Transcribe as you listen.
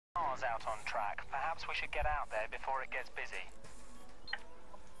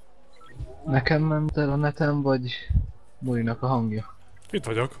Nekem ment el a netem, vagy Bulinak a hangja? Itt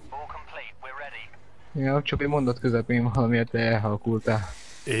vagyok. Ja, csak egy mondat közepén valamiért elhalkultál.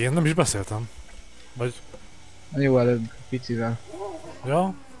 Én nem is beszéltem. Vagy... Jó, előbb picivel.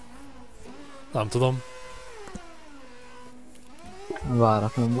 Ja? Nem tudom.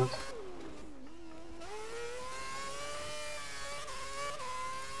 Váratlan volt.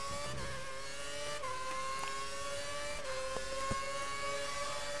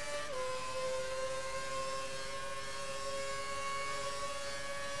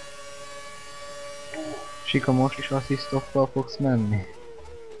 Sika, most is asszisztokkal fogsz menni?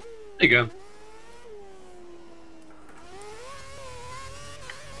 Igen.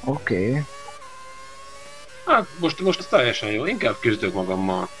 Oké. Hát most ez teljesen jó, inkább küzdök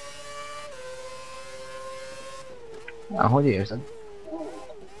magammal. Hogy érzed?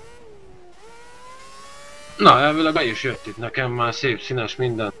 Na, elvileg be is jött itt nekem, már szép színes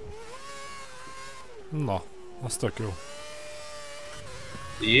minden. Na, az tök jó.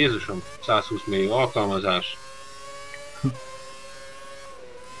 Jézusom, 120 millió alkalmazás.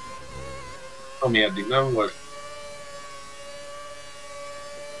 Ami eddig nem volt.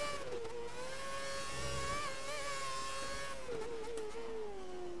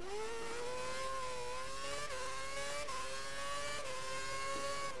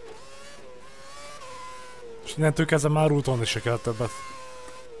 És innentől kezdve már úton is se kell többet.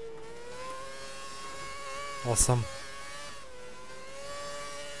 Awesome.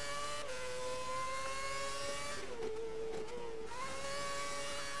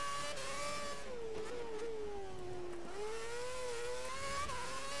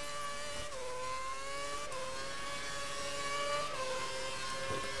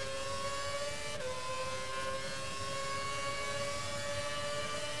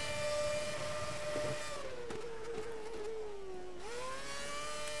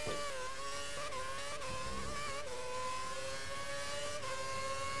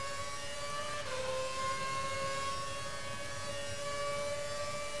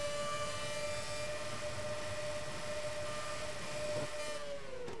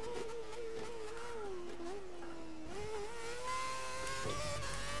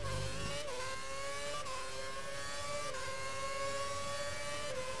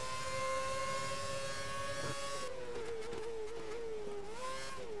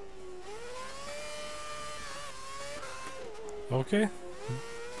 Oké.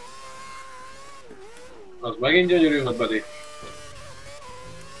 Az megint gyönyörű volt, buddy.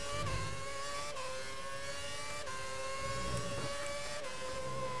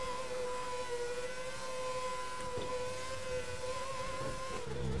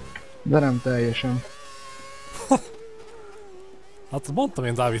 De nem teljesen. Hát mondtam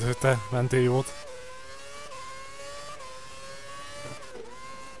én, Dávid, hogy te mentél jót.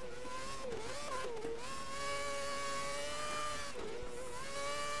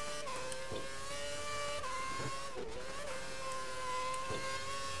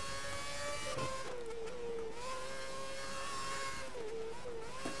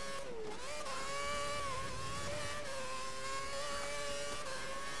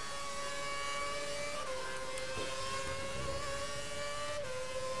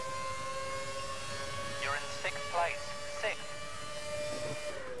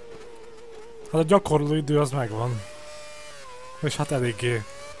 Hát a gyakorló idő az megvan. És hát eléggé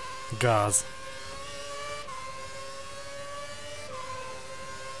gáz.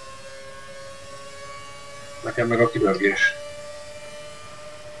 Nekem meg a kibörgés.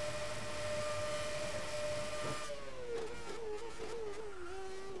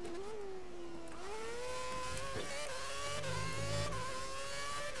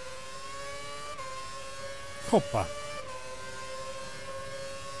 Hoppá!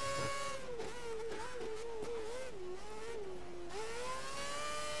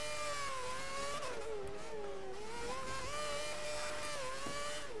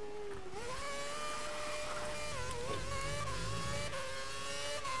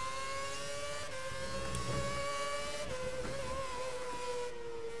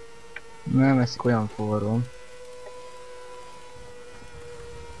 Nem eszik olyan forró.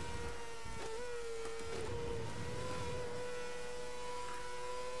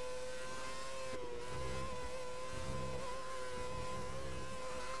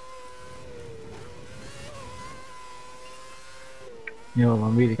 Jó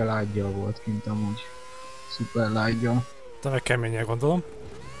van, Willik a lágyjal volt kint amúgy. Szuper lágyjal. Te meg keményen gondolom.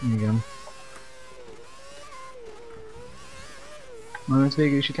 Igen. Mert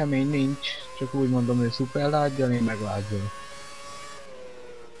végül is kemény nincs, csak úgy mondom, hogy szuper lágyjal, én meg lágyjal.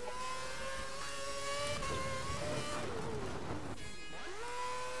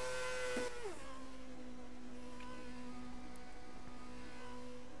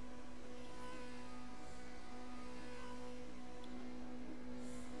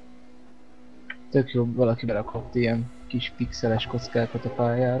 Tök jó, valaki berakott ilyen kis pixeles kockákat a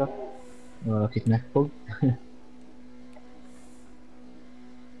pályára. Valakit megfog.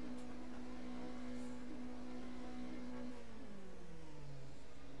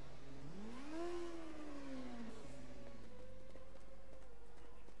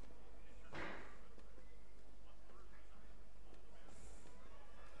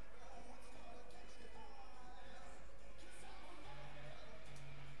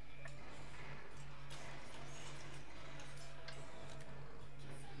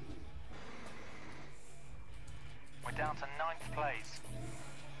 We're down to 9th place.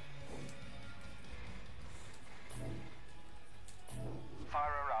 Fire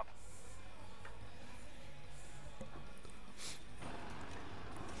her up.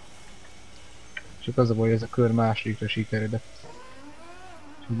 Csak az a baj, hogy ez a kör másodikra sikeredett.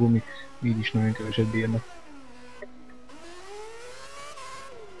 És a gumik így is nagyon keveset bírnak.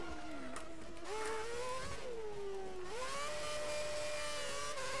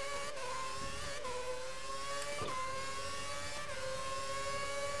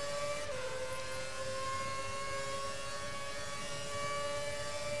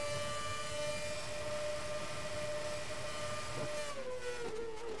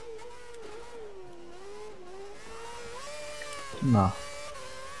 Na.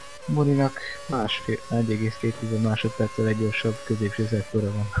 Morinak 1,2 másodperccel egy gyorsabb középső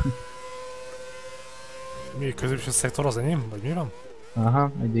szektora van. Mi középső szektor az enyém? Vagy mi van?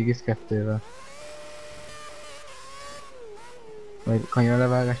 Aha, 1,2-vel. Vagy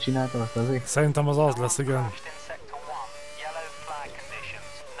kanyarlevágást csinálta azt azért? Szerintem az lesz, igen. Crashed in sector 1. Yellow flag conditions.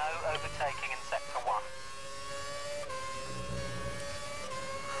 No overtaking in sector 1.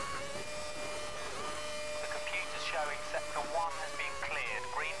 The computer's showing sector 1 has been cleared.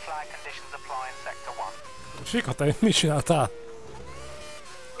 Green flag conditions apply in sector 1. Sika, te mit csináltál?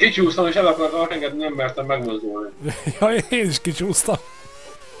 Kicsúsztam és el akartam engedni, nem mertem megmozdulni. Ja, én is kicsúsztam.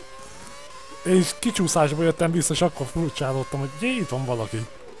 Én is kicsúszásba jöttem vissza, és akkor furcsálódtam, hogy jé, itt van valaki.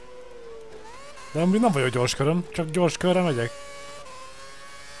 De amúgy nem vagyok gyors köröm, csak gyors körre megyek.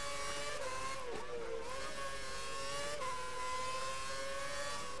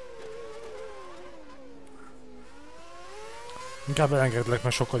 Inkább elengedlek,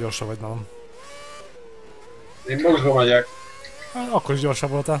 mert sokkal gyorsabb vagy nálam. Én boxba megyek. Hát, akkor is gyorsabb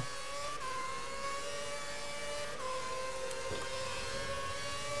voltál.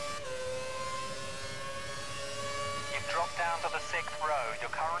 You've dropped down to the 6th row.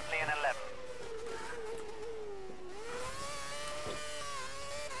 You're currently in 11th.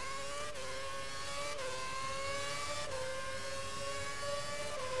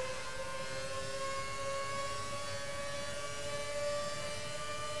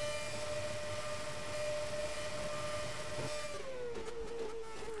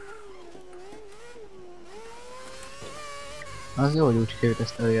 Az jó, hogy úgy sikerült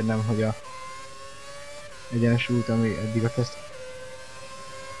ezt elérnem, hogy a egyensúlyt, ami eddig a teszt.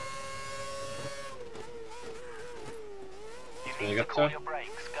 You need to call your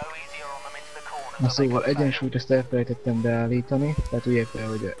brakes. Go easier on them into the corners. Na or they szóval could fail. egyensúlyt ezt elfelejtettem beállítani, tehát úgy érte,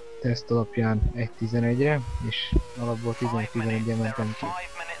 hogy a teszt alapján 1.11-re, és alapból 5 minutes. 11-11-re There mentem are ki. 5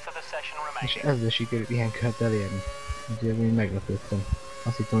 minutes of the session És remaining. ezzel sikerült ilyen kört elérni. Úgyhogy ezen így meglepődtem.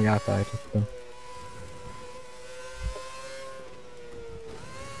 Azt hittem, hogy átállítottam.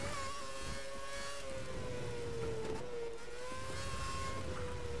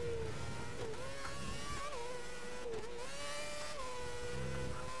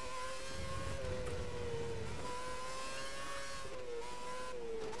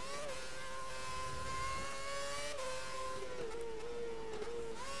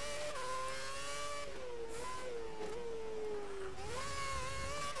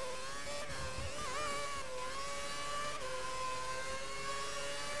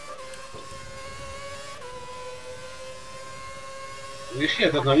 És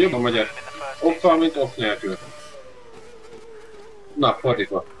hihetetlen, jobban megyek. Off-val, mint off nélkül. Na,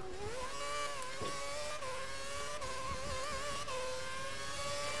 fordítva.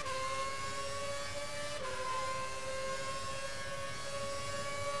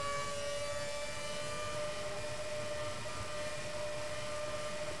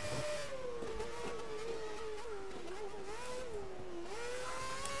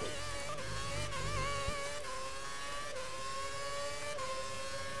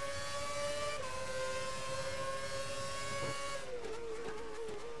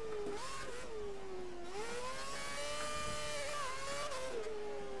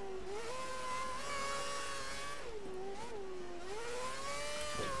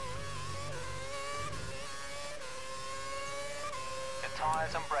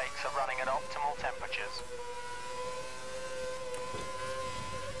 Tyres and brakes are running at optimal temperatures.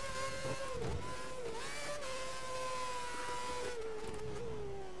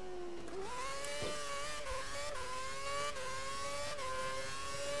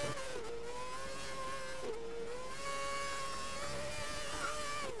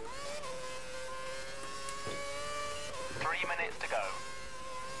 To go.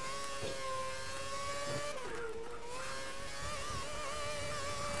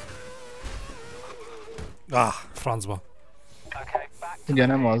 Francba. Okay, back to Ugye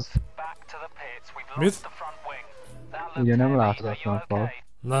the nem az. pits. Back to the pits. We've Mit? lost the front wing. That looks Ugye nem heavy. Are láthatatlan you fal. okay?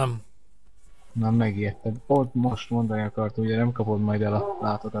 Nem. Nem megijedted. Pont most mondani akart, ugye nem kapod majd el a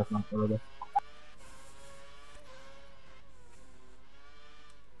láthatatlan faladat.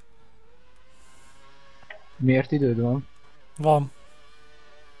 Miért időd van? Van.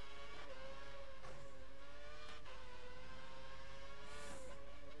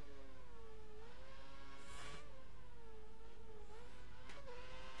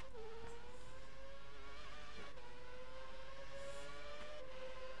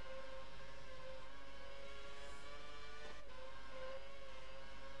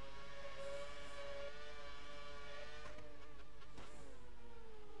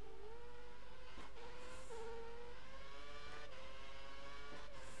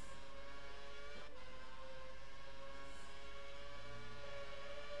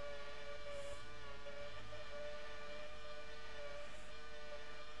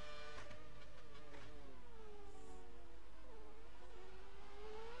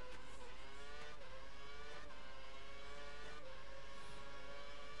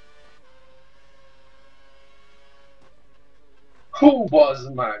 Hú,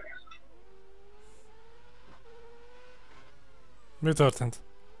 bazd meg! Mi történt?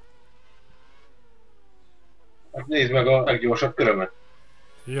 Hát nézd meg a leggyorsabb körömet.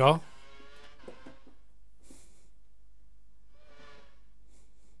 Ja.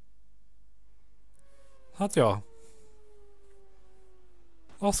 Hát ja.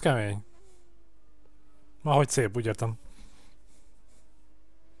 Az kemény. Már hogy szép, úgy értem.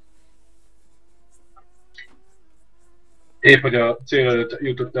 Épp, hogy a cél előtt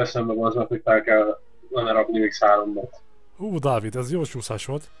jutott eszembe az meg, hogy fel kell lenne rakni X3-ba. Dávid, ez jó csúszás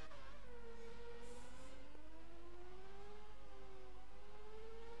volt.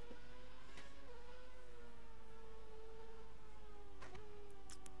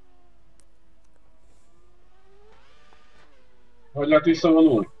 Hogy lehet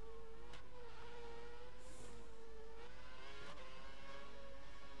visszavonulni?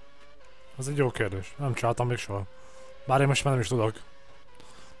 Ez egy jó kérdés. Nem csináltam még soha. Bár én most már nem is tudok.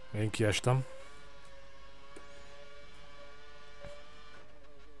 Én kiestem.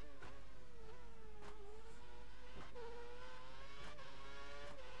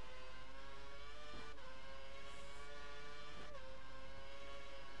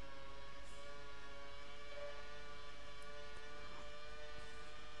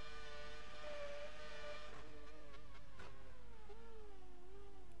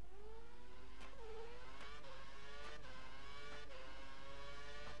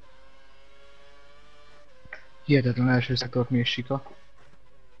 Hihetetlen első szektort mi is sika.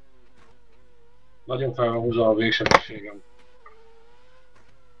 Nagyon fel van húzva a végsebességem.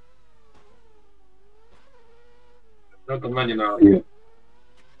 Nem tudom, mennyi nála ilyen.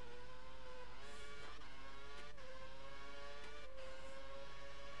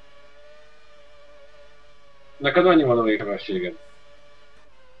 Neked mennyi van a végsebességed?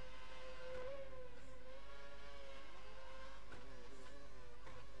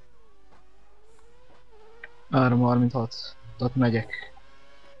 Áram 36. Ott megyek.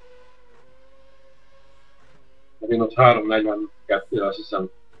 Én ott 3.42, azt hiszem.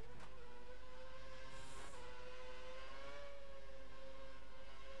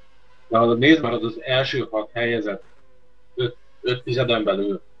 De ha nézd már, az első 6 helyezett 5 tizeden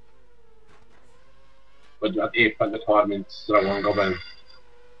belül. Vagy hát éppen 5.30-ra van Gaben.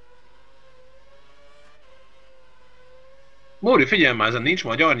 Móri, figyelj már, ezen nincs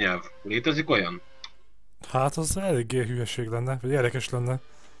magyar nyelv. Létezik olyan? Hát az eléggé hülyeség lenne, vagy érdekes lenne.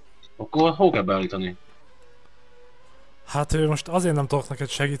 Akkor hol kell beállítani? Hát most azért nem tudok neked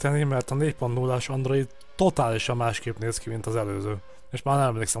segíteni, mert a 4.0-ás Android totálisan másképp néz ki, mint az előző. És már nem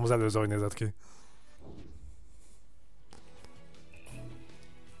emlékszem az előző, hogy nézett ki.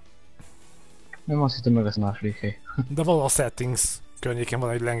 Nem azt hittem meg ez második hely. De valahol a settings környékén van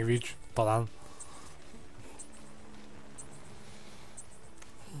egy language, talán.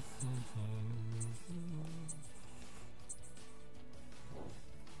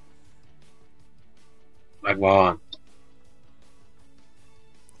 Megvan.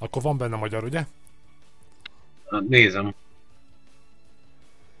 Akkor van benne magyar, ugye? Hát nézem.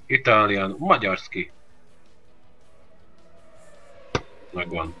 Italian, magyarski.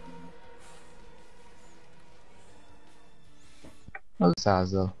 Megvan. Az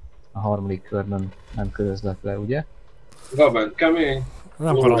 100-zal. A harmadik körben nem körözlet le, ugye? Gaben kemény,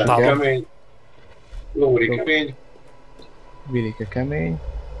 Nem Lóren garantálom. kemény, Lóri kemény, Vilike kemény.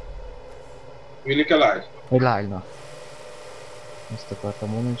 Vilike light. Vagy Lájna. Ezt akartam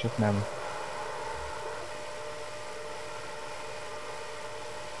mondani, csak nem.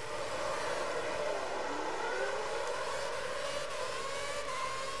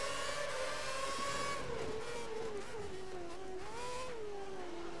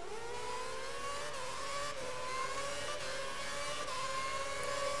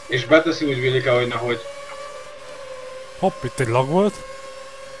 És beteszi úgy Vilike, hogy nehogy. Hopp, itt egy lag volt.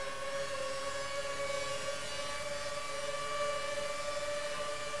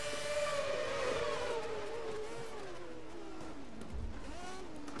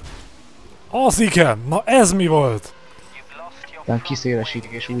 Az igen! Na ez mi volt? You've lost your Aztán front kiszélesítik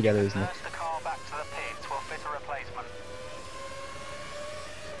wing. és úgy előznek. Reverse the car back to the pits. We'll fit a replacement.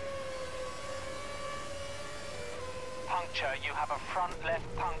 Puncture. You have a front left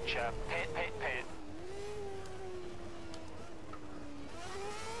puncture. Pit, pit, pit.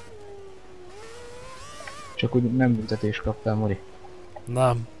 Csak úgy nem büntetést kaptál, Mori.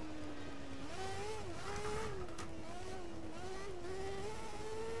 Nem.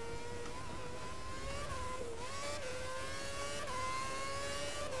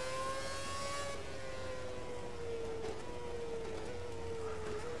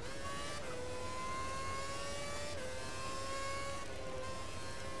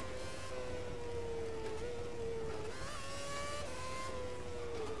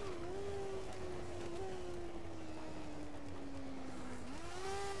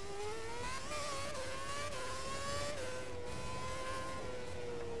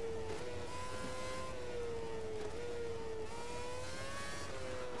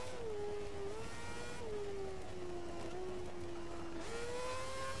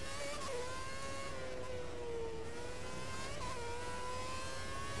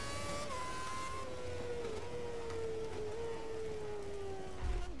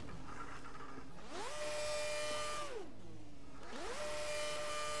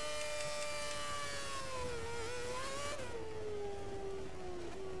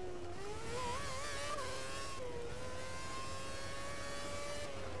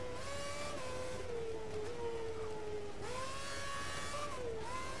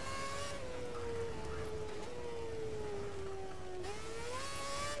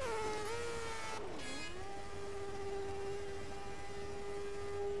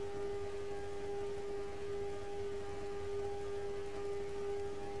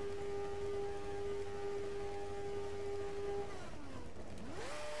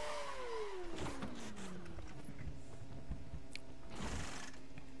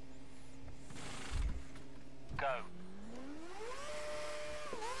 Go.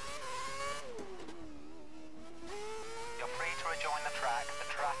 You're free to rejoin the track. The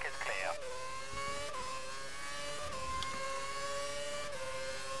track is clear.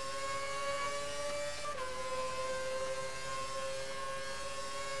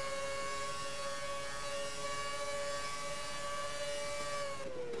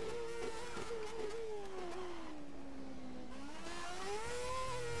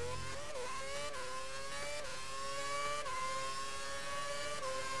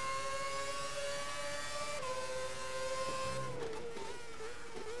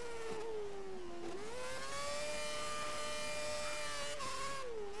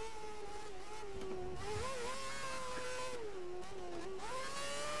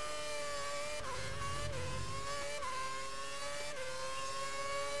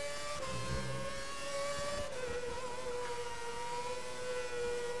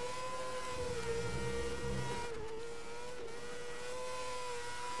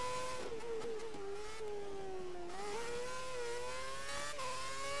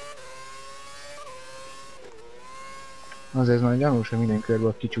 Azért már gyanús, hogy minden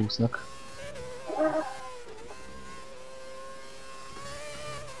körből kicsúsznak.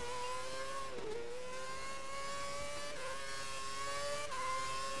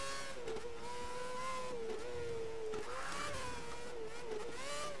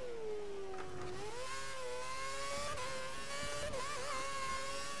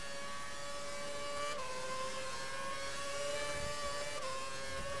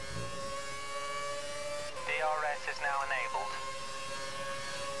 DRS is now enabled.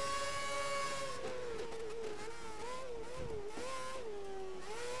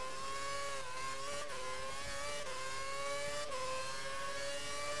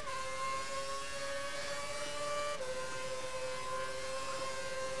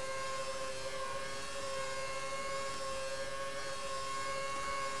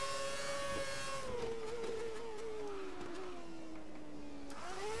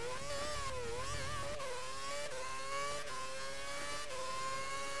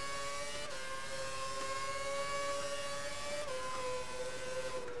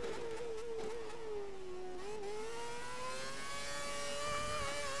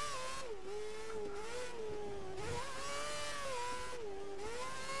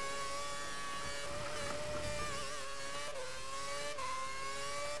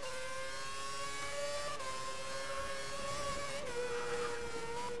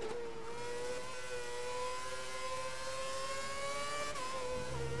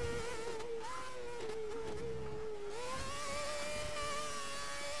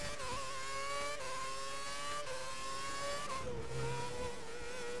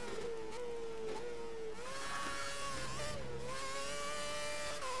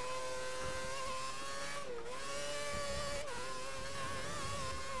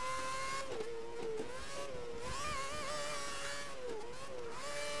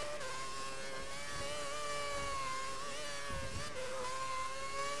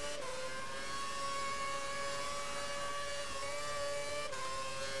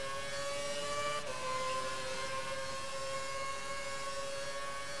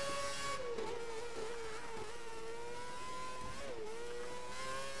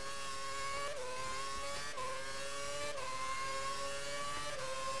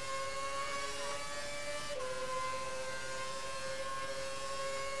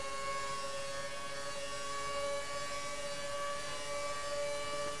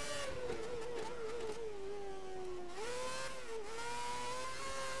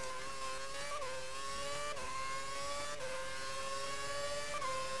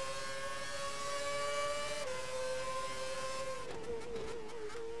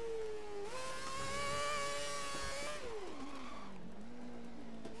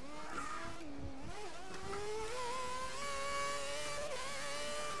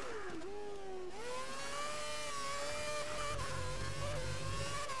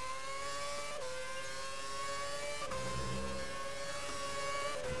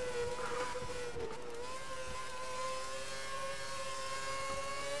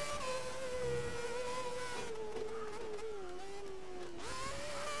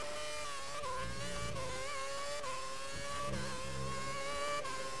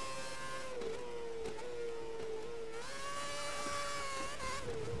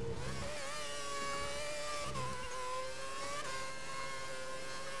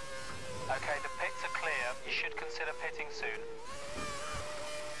 should consider pitting soon.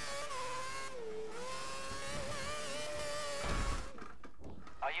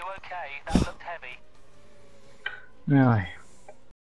 Are you okay? That looked heavy. Jaj.